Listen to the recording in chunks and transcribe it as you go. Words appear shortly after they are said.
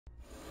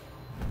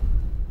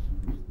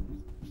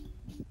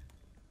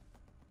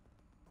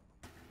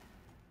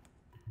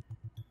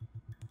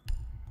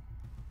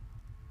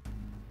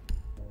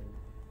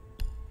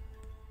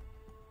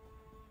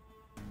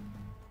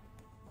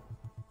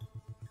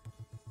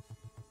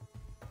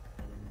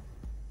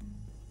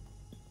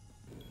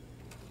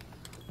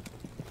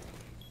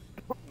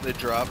They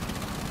dropped.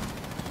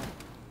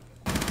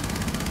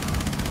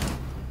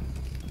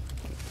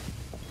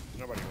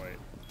 Nobody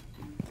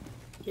wait.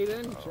 He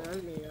didn't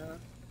drag me, yeah.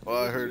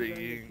 Well, I heard a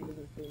ying.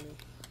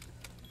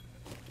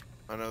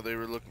 I know they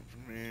were looking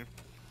for me.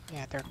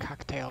 Yeah, their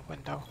cocktail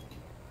window.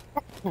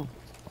 There's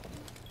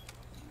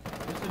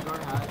a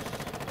guard hatch.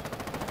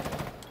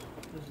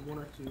 There's one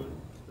or two.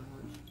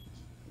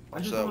 I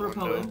Watch just that want to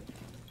repel window. in.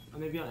 Oh,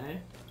 maybe on A.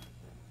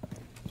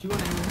 Do you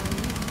want A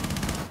with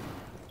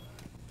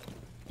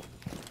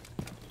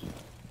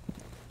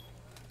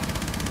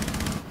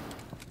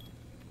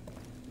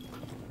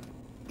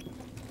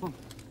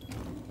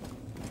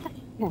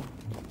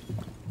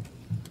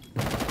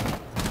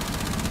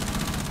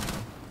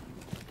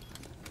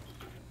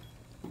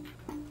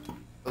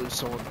There's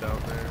someone down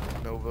there,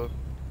 Nova.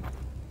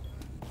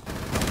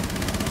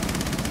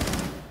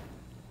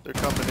 They're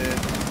coming in.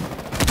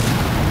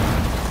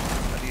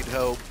 I need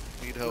help.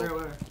 Need help.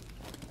 Where?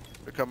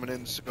 They're coming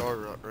in cigar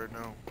right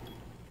now.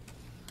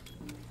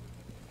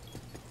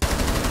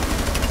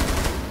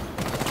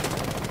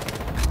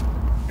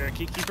 Here,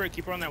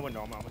 keep her on that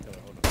window. I'm gonna kill her.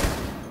 Hold on.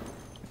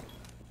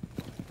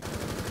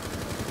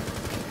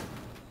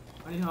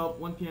 I need help.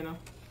 One piano.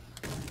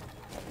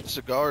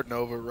 Cigar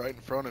Nova right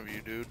in front of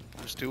you, dude.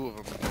 There's two of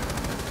them in there.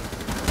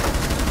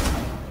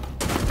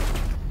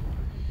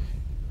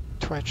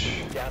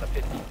 Twitch. Down to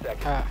 15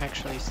 seconds.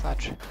 Actually,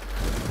 Sledge.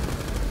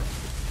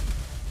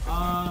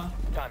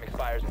 Time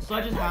expires in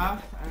Sledge is 10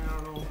 half, and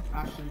I don't know.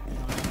 Actually,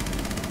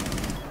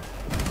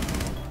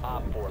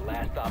 Op 4,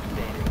 last stop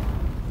standing.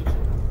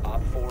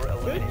 Op 4 Good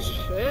eliminated.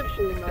 shit,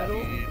 Blue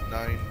Metal.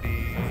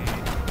 90.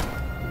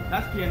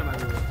 that's piano, by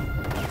the way.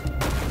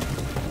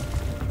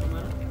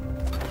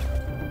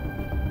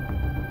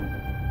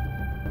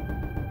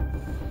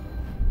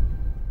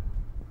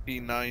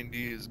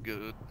 P90 is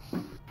good.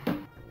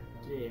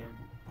 Yeah.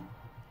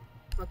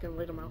 Fucking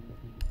wait him out.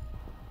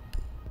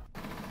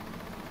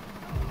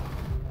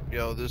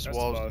 Yo, this That's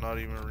wall's about- not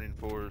even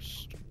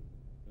reinforced.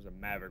 There's a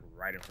Maverick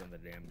right in front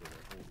of the damn door.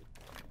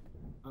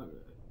 Alright.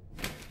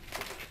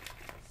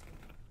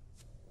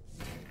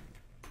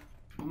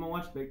 I'm gonna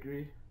watch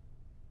Bakery.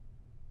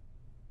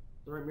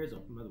 The right mirror's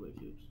open, by the way,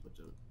 Cubes. Watch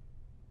out.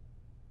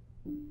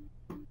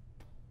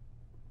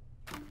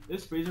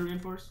 Is Freezer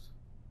reinforced?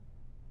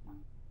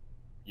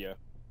 Yeah.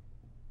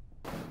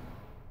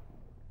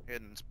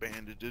 And it's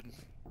bandaged.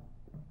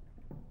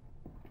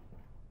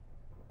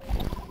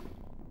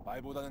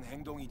 말보다는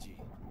행동이지.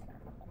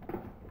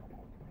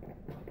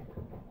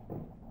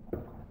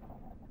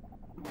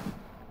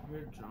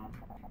 You're John.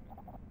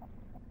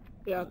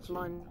 Yeah, it's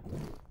mine.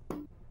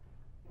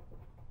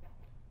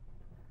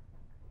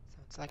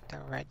 Sounds like the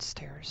red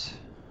stairs.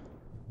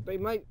 They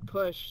might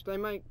push. They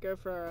might go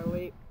for a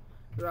late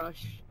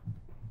rush.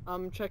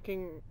 I'm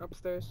checking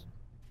upstairs.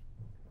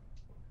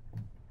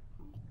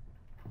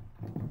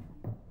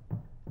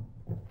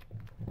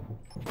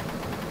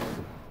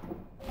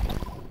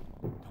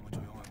 너무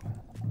조용하군.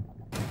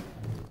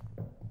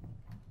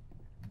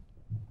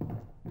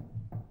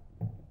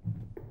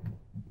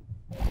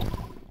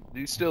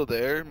 He's still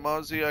there,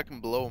 Mozzie? I can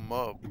blow him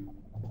up.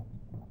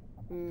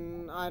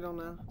 I don't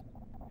know.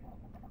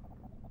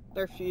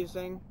 They're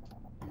fusing.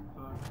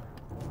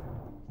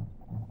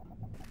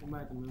 We might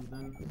have to move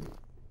then.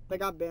 They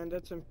got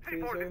bandits and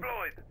freezer.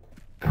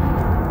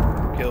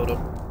 Killed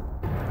him.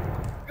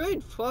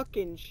 Good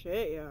fucking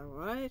shit, yeah,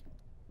 what?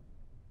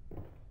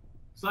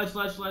 Sledge.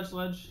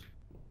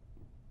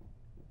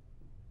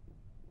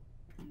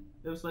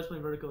 They have Sledge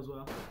playing vertical as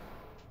well.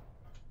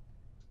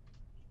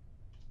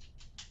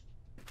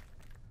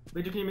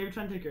 Victor, can you maybe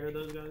try and take care of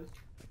those guys?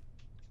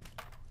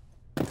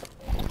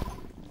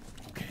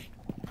 오케이.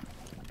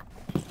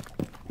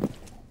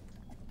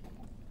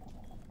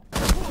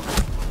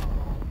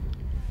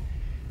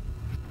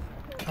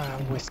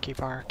 Whiskey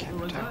bar Where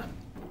was kept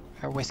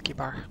that? a whiskey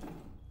bar.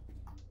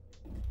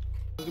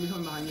 There's gonna be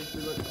someone behind you.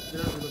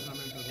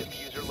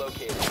 Diffuser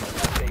located.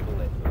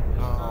 Disable it.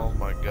 Oh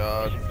my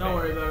god. Don't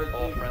worry about it.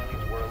 All dude.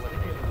 friendlies were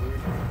eliminated.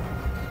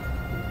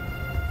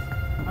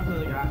 I feel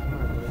like after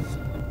my voice.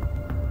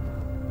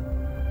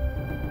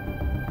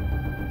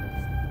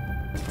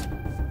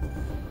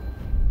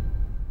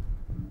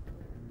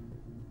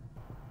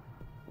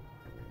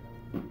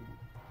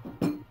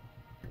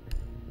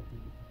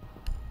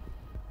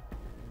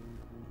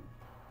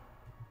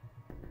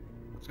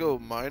 Let's go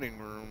mining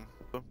room.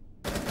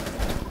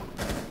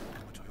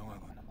 너무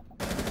조용하군.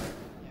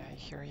 Yeah, I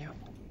hear you.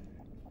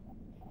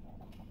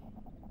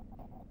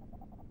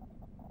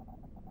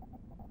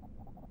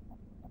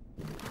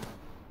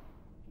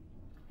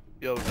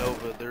 Yo,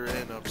 Nova, they're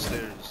in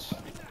upstairs.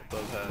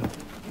 Above hat.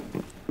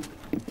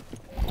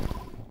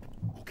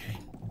 오케이.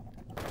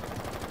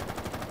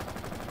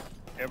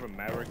 They have a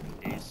Maverick,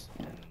 an Ace,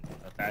 and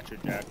a Thatcher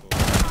Jackal.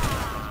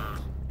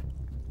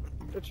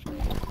 Good shit.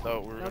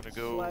 Thought we were gonna That's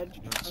go Sledge.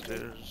 Okay.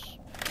 downstairs.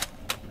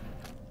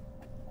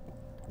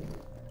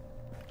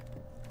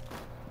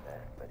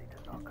 Ready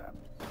to knock up.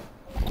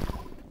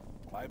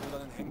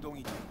 말보다는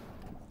행동이지.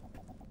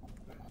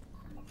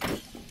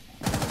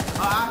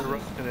 They're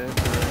running in.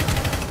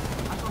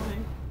 I saw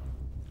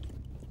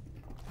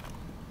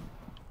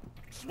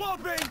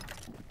Swapping!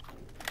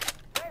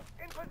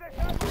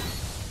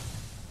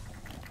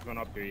 Going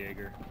up here,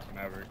 Jaeger.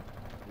 Maverick.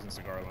 He's in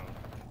cigar lounge.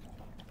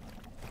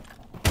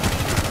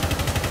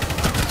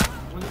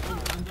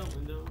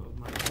 Window of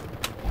my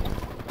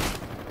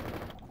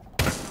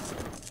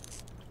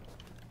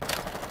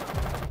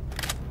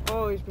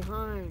Oh, he's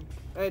behind.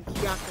 It's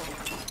Jackal.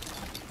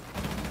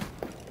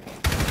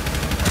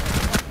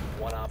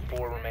 1 op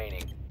 4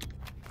 remaining.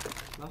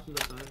 last was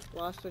outside.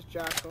 Lost his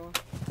Jackal.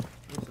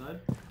 Outside?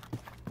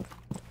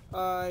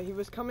 He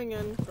was coming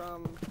in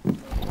from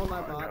on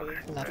my body.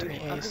 Let me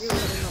I think ace. he was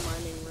heading the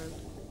mining room.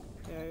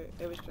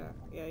 Yeah, it was Jack.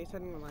 Yeah, he's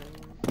heading the mining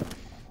room.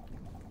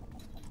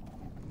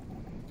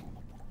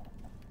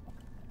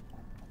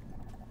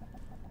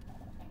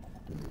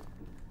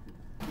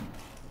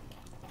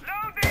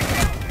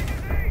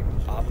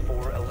 Op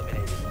 4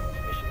 eliminated.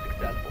 Mission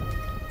successful.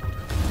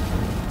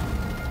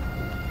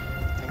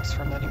 Thanks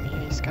for letting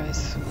me ace,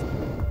 guys.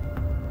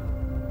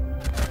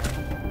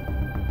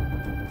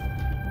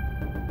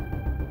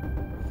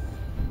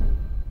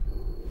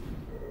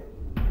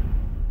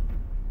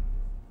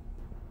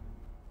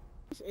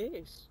 He's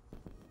ace.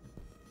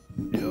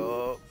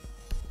 Yup.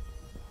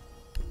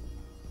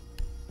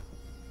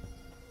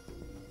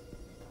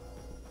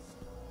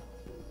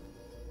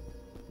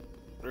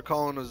 They're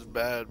calling us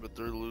bad, but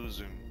they're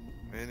losing.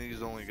 And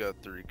he's only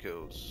got 3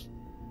 kills.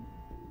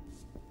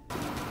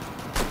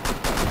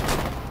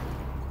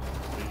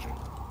 Vision.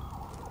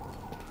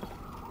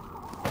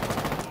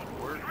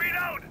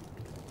 Reload!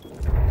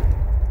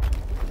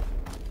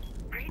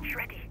 Breach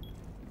ready.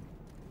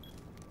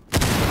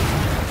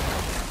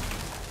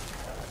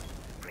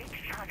 Breach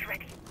charge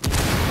ready.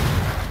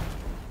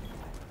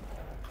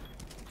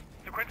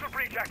 Sequential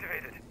breach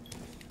activated.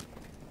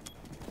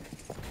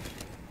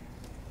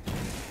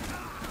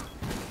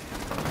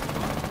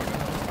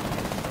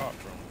 Shot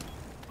from.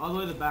 All the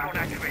way to the back.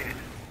 Drone activated.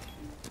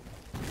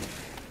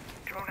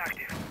 Drone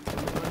active.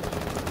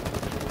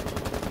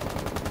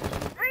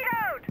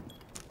 Reload!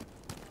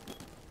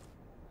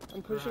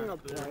 I'm pushing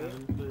up Clear, right.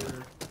 Heaven,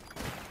 clear.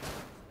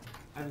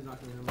 Heaven's not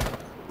clear.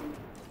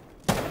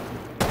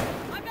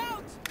 I'm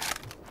out!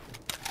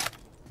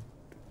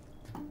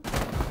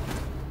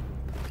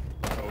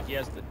 Oh, he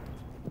has the.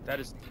 That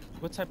is.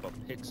 What type of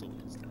pixel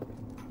is that?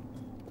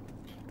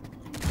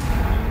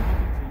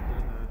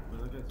 But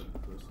that guy's a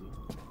pussy.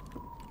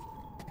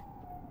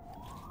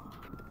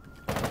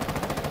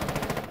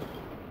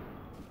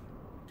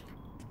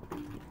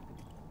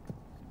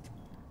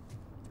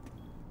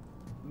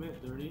 I'm at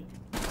 30.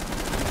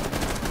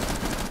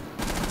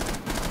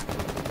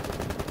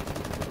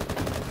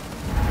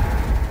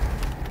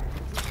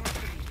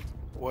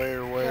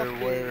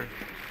 Where?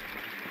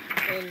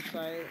 In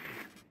sight.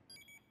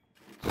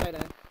 Side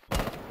A.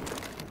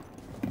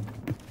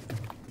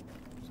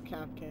 It's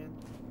cap can.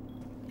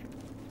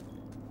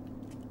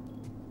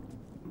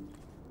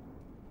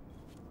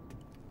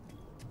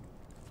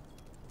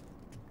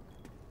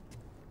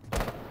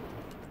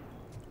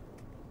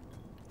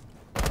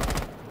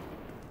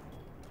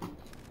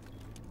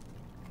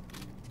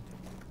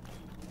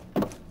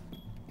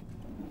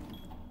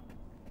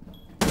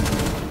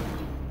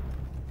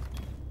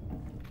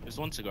 There's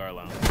one cigar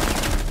lounge.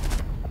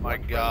 My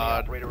Friendly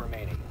God. Operator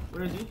remaining.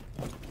 Where is he?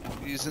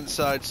 He's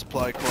inside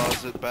supply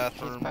closet, He's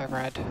bathroom, by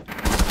red.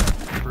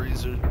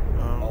 freezer.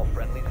 All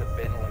friendlies have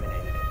been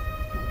eliminated.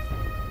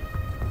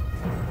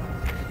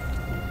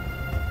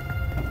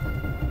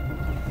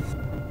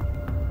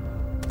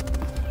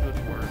 Good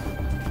work.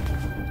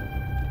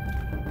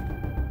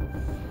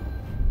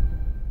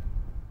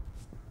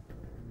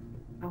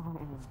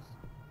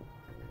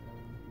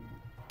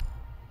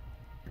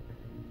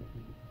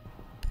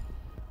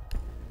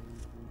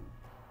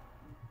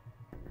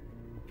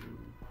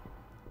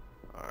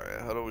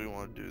 Alright, how do we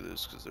want to do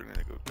this? Because they're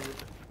gonna go.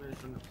 Where's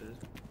one upstairs?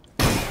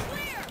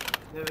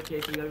 They have a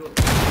case, we gotta go.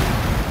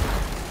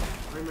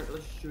 Remember,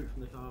 let's shoot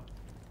from the top.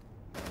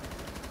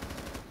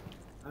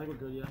 I think we're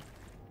good, yeah.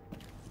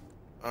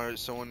 Alright,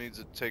 someone needs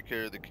to take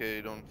care of the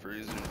Cade on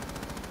freezer. I'm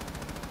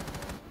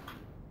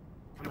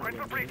not Sequential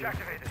getting breach good.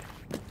 activated.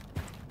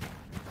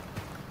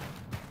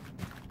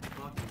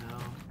 Fucking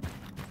hell.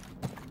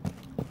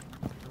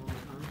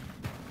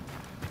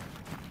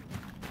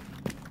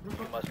 You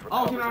must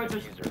Oh, recover came out the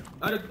with diffuser.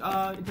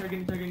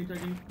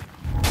 interrogating.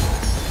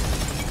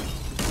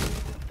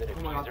 The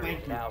Oh my god, diffuser thank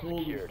is you. now Holy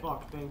secured.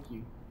 fuck, thank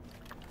you.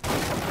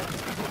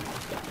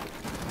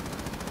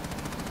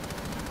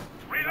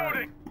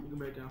 Reloading! You can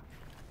break now.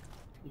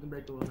 You can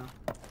break the wall now.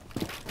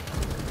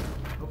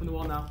 Open the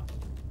wall now.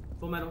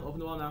 Full metal, open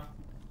the wall now.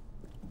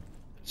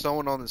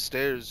 Someone on the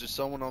stairs, just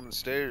someone on the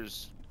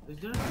stairs. Is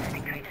there?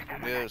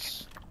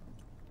 Yes.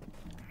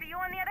 See you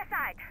on the other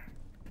side.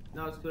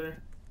 No, it's clear.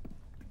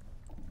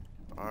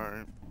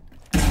 Alright.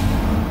 Yeah,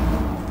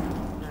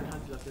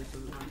 Hunt's left there, so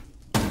it's fine.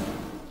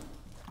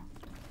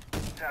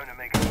 Time to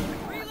make a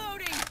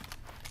Reloading!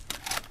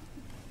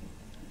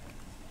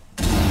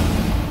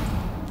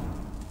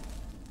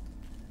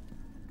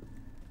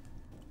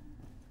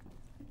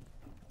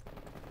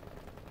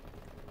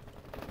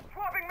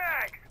 swapping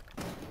mag!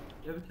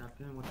 You have a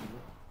captain. What's it?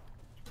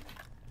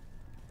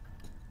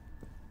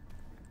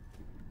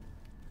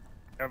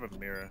 I have a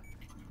mirror.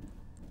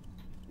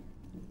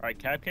 Alright,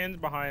 Capcan's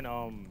behind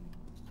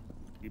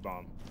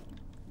B-bomb.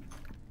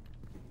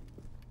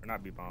 Or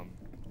not B-bomb.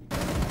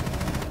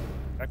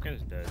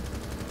 Capcan's dead.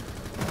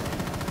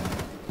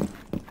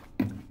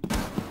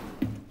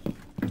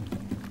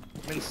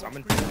 I'm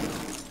in.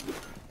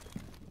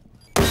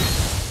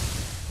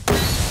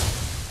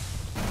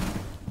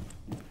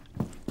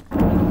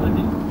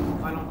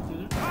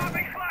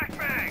 Popping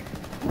flashbang!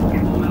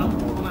 Full metal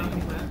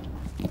can plant.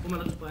 Full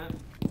metal can plant.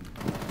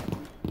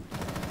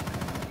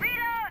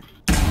 Reload!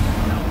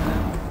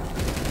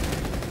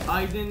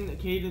 He's in.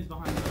 Cade is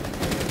behind us.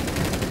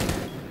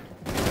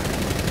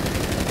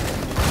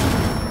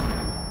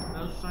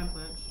 I'll just try and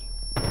plant.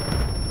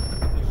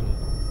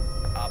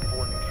 Op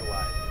 4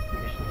 neutralized.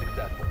 Mission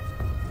successful.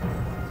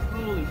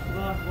 Holy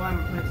fuck, why am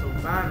I playing so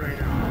bad right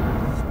now?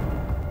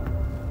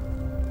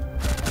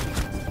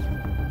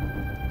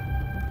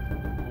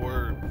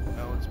 Word.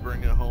 Now let's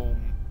bring it home.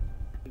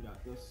 We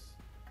got this.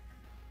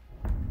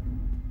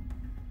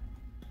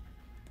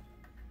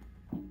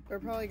 We're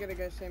probably gonna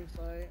go same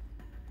site.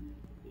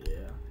 Yeah.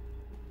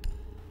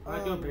 I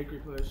might do a bakery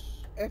push.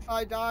 If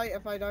I die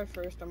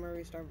first, I'm gonna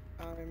restart.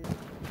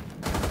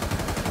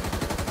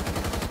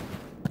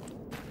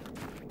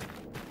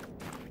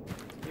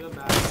 Feel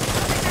bad.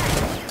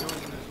 No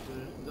one's next to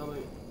it. He's all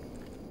like-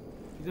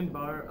 he's in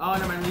bar. Oh,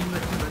 never mind. Leave him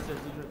at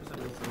 2%. Leave him at 2%.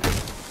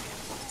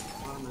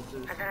 Bottom of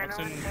this. What's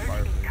in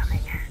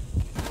fireplace?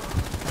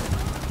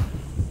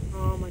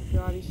 Oh my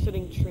god, he's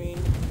sitting train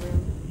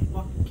room.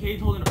 Fuck,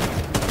 Cade's holding a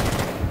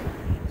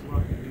It's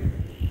rocky, dude.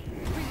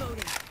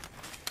 Reloading.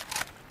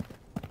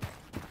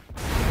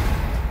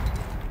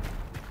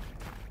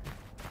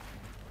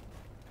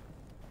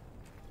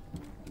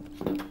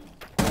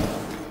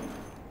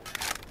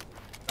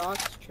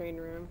 Doc's train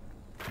room.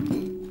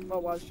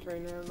 What was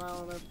train room? I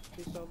don't know if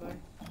he's still there.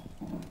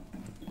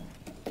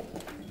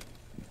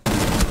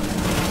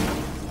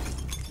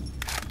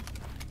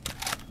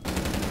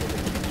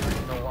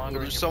 No longer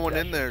There's in your someone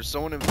in possession. there.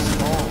 Someone in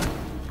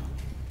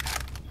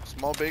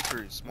small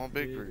bakery. Small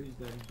bakery. He's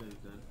dead, he's dead, he's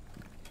dead.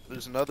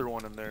 There's another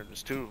one in there.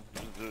 There's two.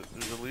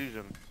 There's a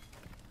legion.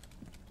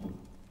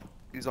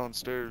 He's on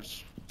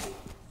stairs.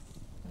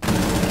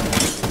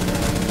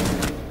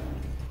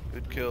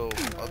 Good kill.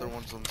 Other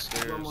one's on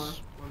stairs. One more.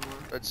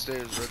 Red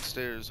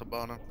stairs,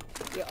 Habana.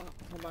 Yeah,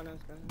 hold on,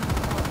 let's go.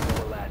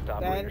 Four last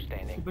operator Dead.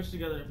 standing. Push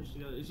together, push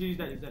together. He's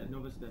dead.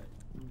 Nova's dead.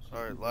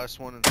 Alright, last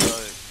one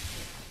inside.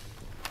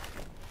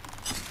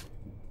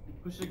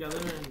 Push together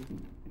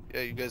and...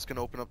 Yeah, you guys can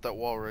open up that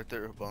wall right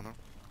there, Habana.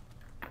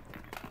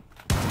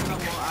 That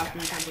wall after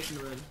you can push in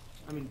the red.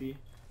 I mean B.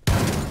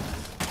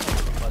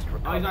 Must Oh,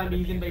 recover he's on the B,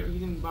 he's in diffuser. B,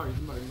 he's in bar.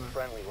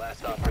 Friendly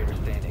last operator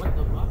standing. What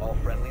the fuck? All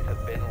friendlies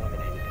have been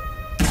eliminated.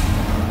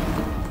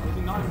 Is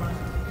he not in bar?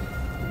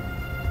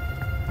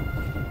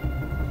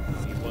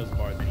 He was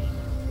barred, then he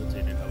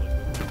rotated hella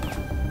quick.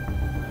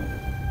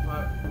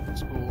 But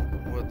It's cool.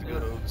 We'll have to go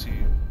to OT.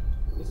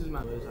 this is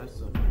my base, I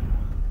suck.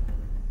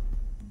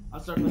 I'll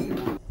start pushing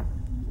now.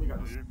 We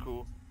got this. You're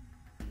cool.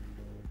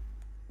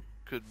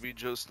 Could be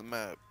just the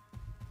map.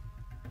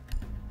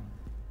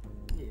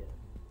 Yeah.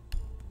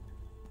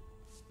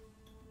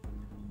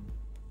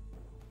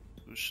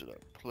 Who should I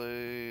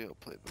play? I'll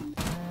play them.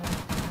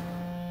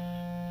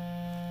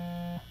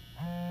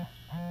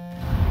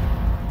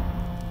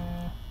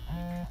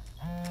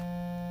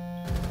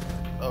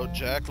 Oh,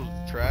 Jack was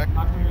track?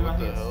 What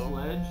the hell?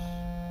 Sledge.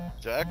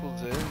 Jack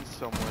was in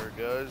somewhere,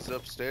 guys.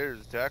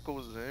 Upstairs. Jackal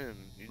was in.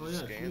 He Oh,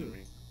 just yeah, scanned true. me.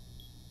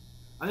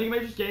 I think he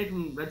might just get it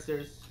from red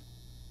stairs.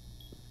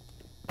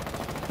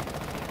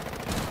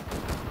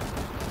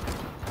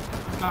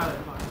 Skylight,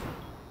 fuck.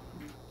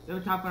 The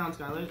other top went on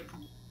Skylight.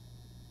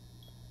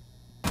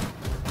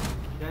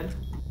 Dead.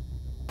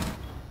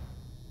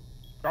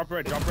 Drop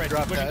red. Drop Pushing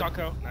that.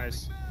 Taco.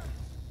 Nice.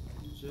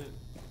 Shit.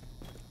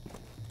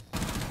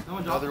 No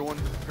one dropped. Another one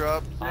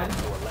dropped. Op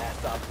 4 last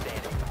stop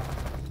standing.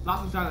 Last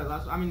one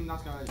Skylight. I mean,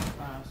 not Skylight.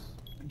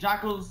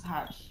 Jackal's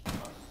hatch.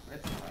 Red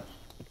hatch.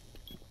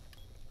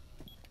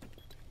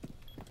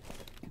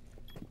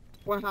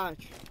 One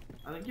hatch.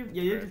 I think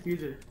you have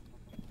diffuser.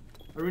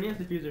 Aruni has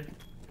diffuser.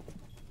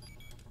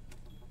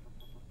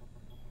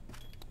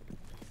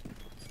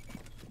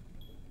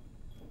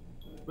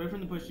 Wait for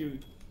him to push you.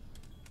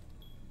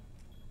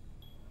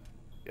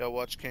 Yeah,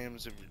 watch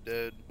cams if you're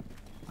dead.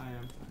 I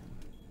am.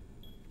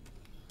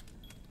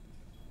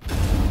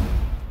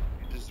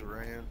 He just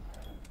ran.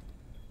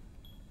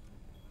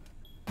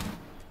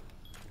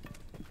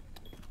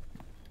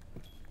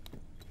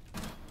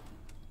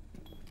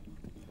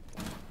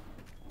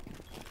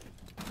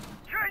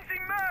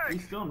 Changing mag!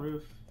 He's still on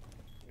roof.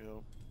 You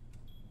know,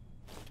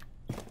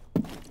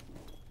 I'm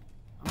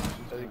not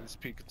I think he's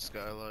peeking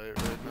skylight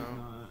right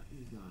now.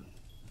 He's not.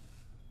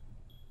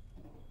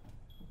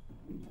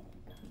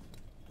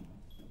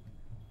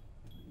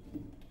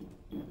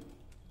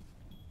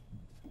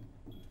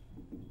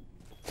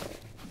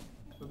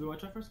 But we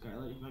watch out for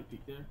Skylight, he might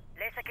peek there.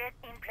 Let's get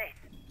in place.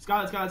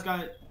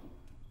 Skylight.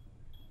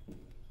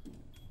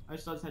 I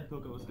just saw his head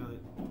poke over Skelly.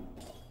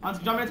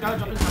 Jump in, Skelly,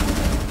 jump in,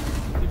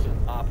 Skelly. Good shit.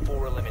 Op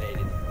 4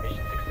 eliminated.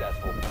 Mission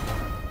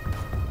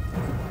successful.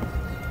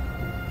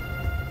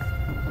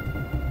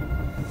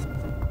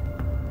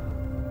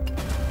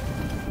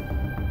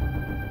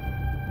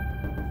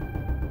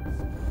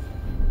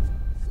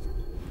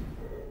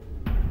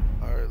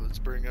 Alright, let's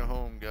bring it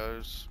home,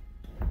 guys.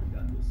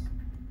 Got this.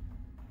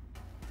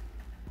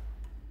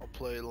 I'll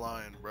play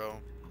line, bro.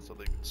 So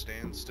they can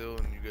stand still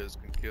and you guys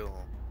can kill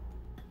them.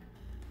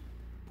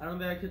 I don't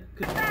think I could.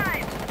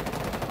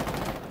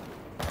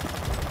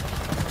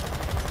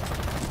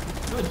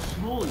 Good,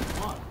 holy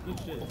fuck, good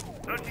shit.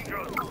 Searching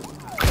drone.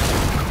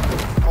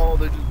 Oh,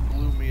 they just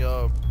blew me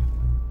up.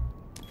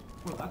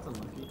 Well, that's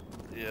unlucky.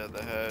 Yeah,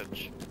 the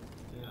hatch.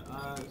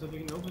 Yeah, so if you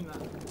can open that.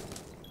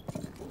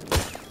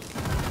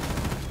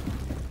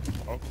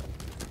 Oh.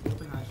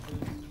 Open hatch,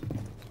 please.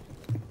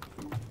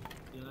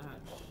 Yeah, the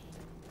hatch.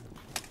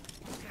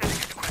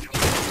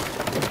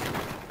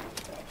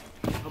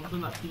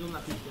 Open that, he's on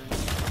that piece,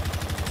 guys.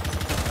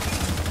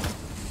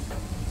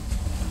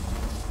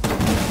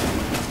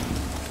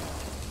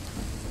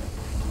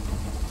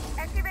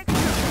 Activating.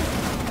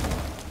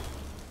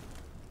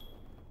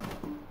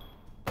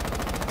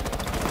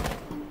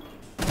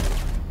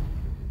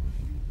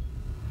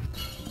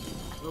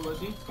 Where was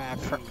he?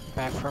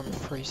 Back from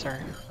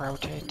freezer.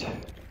 Rotate.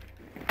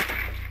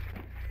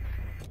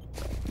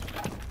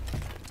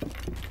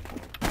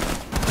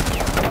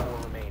 4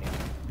 remaining.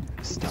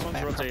 Still Someone's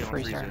back from rotating on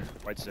freezer. freezer.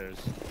 White stairs.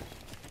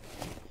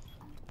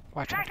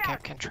 Watch out,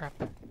 Capcan trap.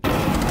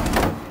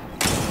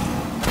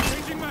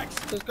 Changing max.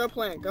 Just go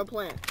plant, go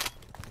plant.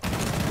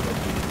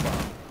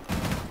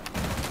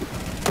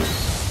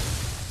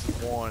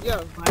 One.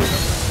 Yo,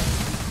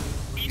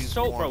 He's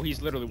one. bro,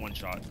 he's literally one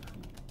shot.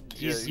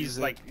 Yeah, He's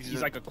like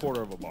a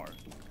quarter of a bar.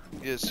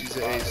 Yes, he's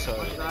an A side.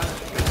 What's that?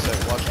 A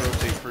side. Watch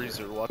rotate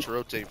freezer. Watch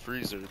rotate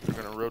freezer.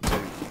 They're gonna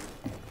rotate.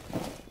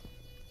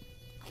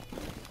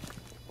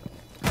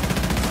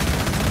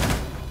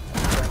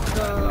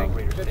 so,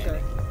 Operator good check.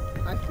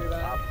 standing. I threw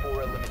that. Op 4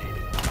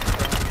 eliminated.